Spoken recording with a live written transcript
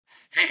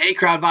Hey,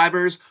 crowd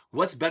vibers.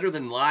 What's better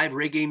than live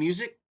reggae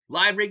music?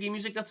 Live reggae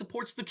music that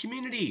supports the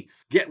community.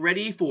 Get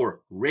ready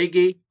for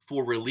Reggae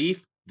for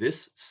Relief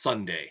this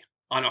Sunday.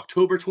 On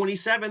October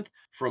 27th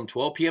from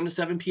 12 p.m. to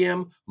 7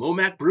 p.m.,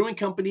 Momac Brewing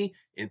Company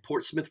in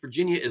Portsmouth,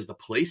 Virginia is the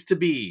place to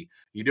be.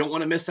 You don't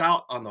want to miss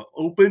out on the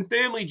open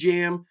family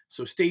jam,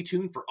 so stay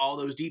tuned for all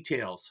those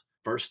details.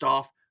 First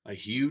off, a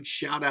huge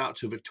shout out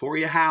to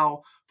Victoria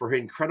Howe for her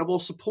incredible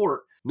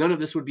support. None of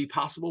this would be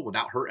possible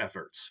without her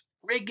efforts.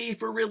 Reggae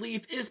for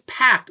Relief is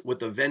packed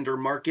with a vendor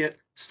market,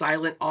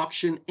 silent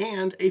auction,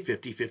 and a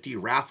 50-50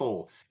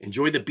 raffle.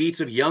 Enjoy the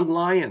beats of Young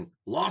Lion,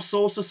 Lost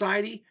Soul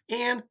Society,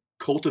 and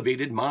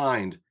Cultivated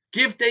Mind.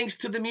 Give thanks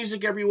to the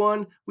music,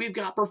 everyone. We've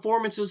got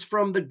performances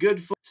from the Good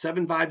Foot,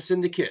 Seven Vibe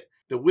Syndicate,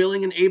 the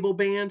Willing and Able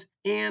Band,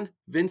 and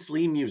Vince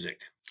Lee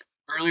Music.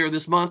 Earlier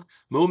this month,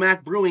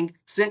 Momac Brewing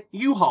sent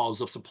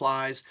U-Hauls of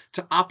supplies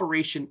to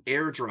Operation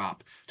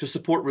Airdrop to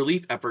support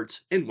relief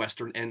efforts in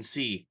Western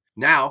NC.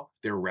 Now,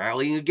 they're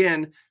rallying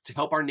again to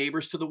help our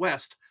neighbors to the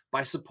west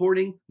by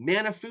supporting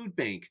Manna Food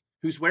Bank,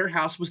 whose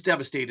warehouse was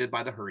devastated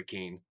by the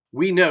hurricane.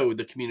 We know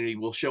the community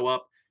will show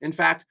up. In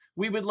fact,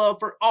 we would love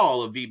for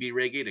all of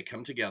VBReggae to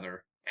come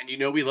together. And you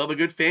know we love a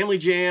good family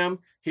jam.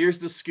 Here's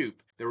the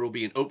scoop. There will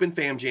be an open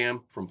fam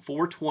jam from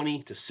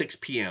 4:20 to 6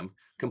 p.m.,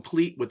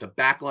 complete with a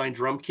backline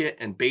drum kit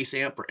and bass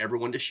amp for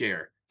everyone to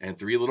share. And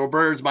Three Little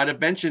Birds might have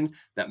mentioned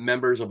that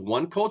members of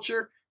One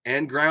Culture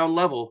and Ground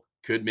Level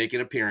could make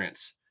an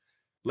appearance.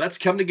 Let's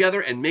come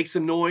together and make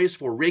some noise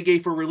for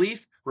Reggae for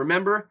Relief.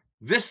 Remember,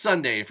 this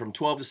Sunday from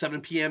 12 to 7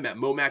 p.m. at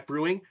Momac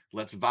Brewing,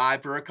 let's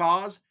vibe for a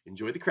cause.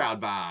 Enjoy the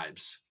crowd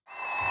vibes.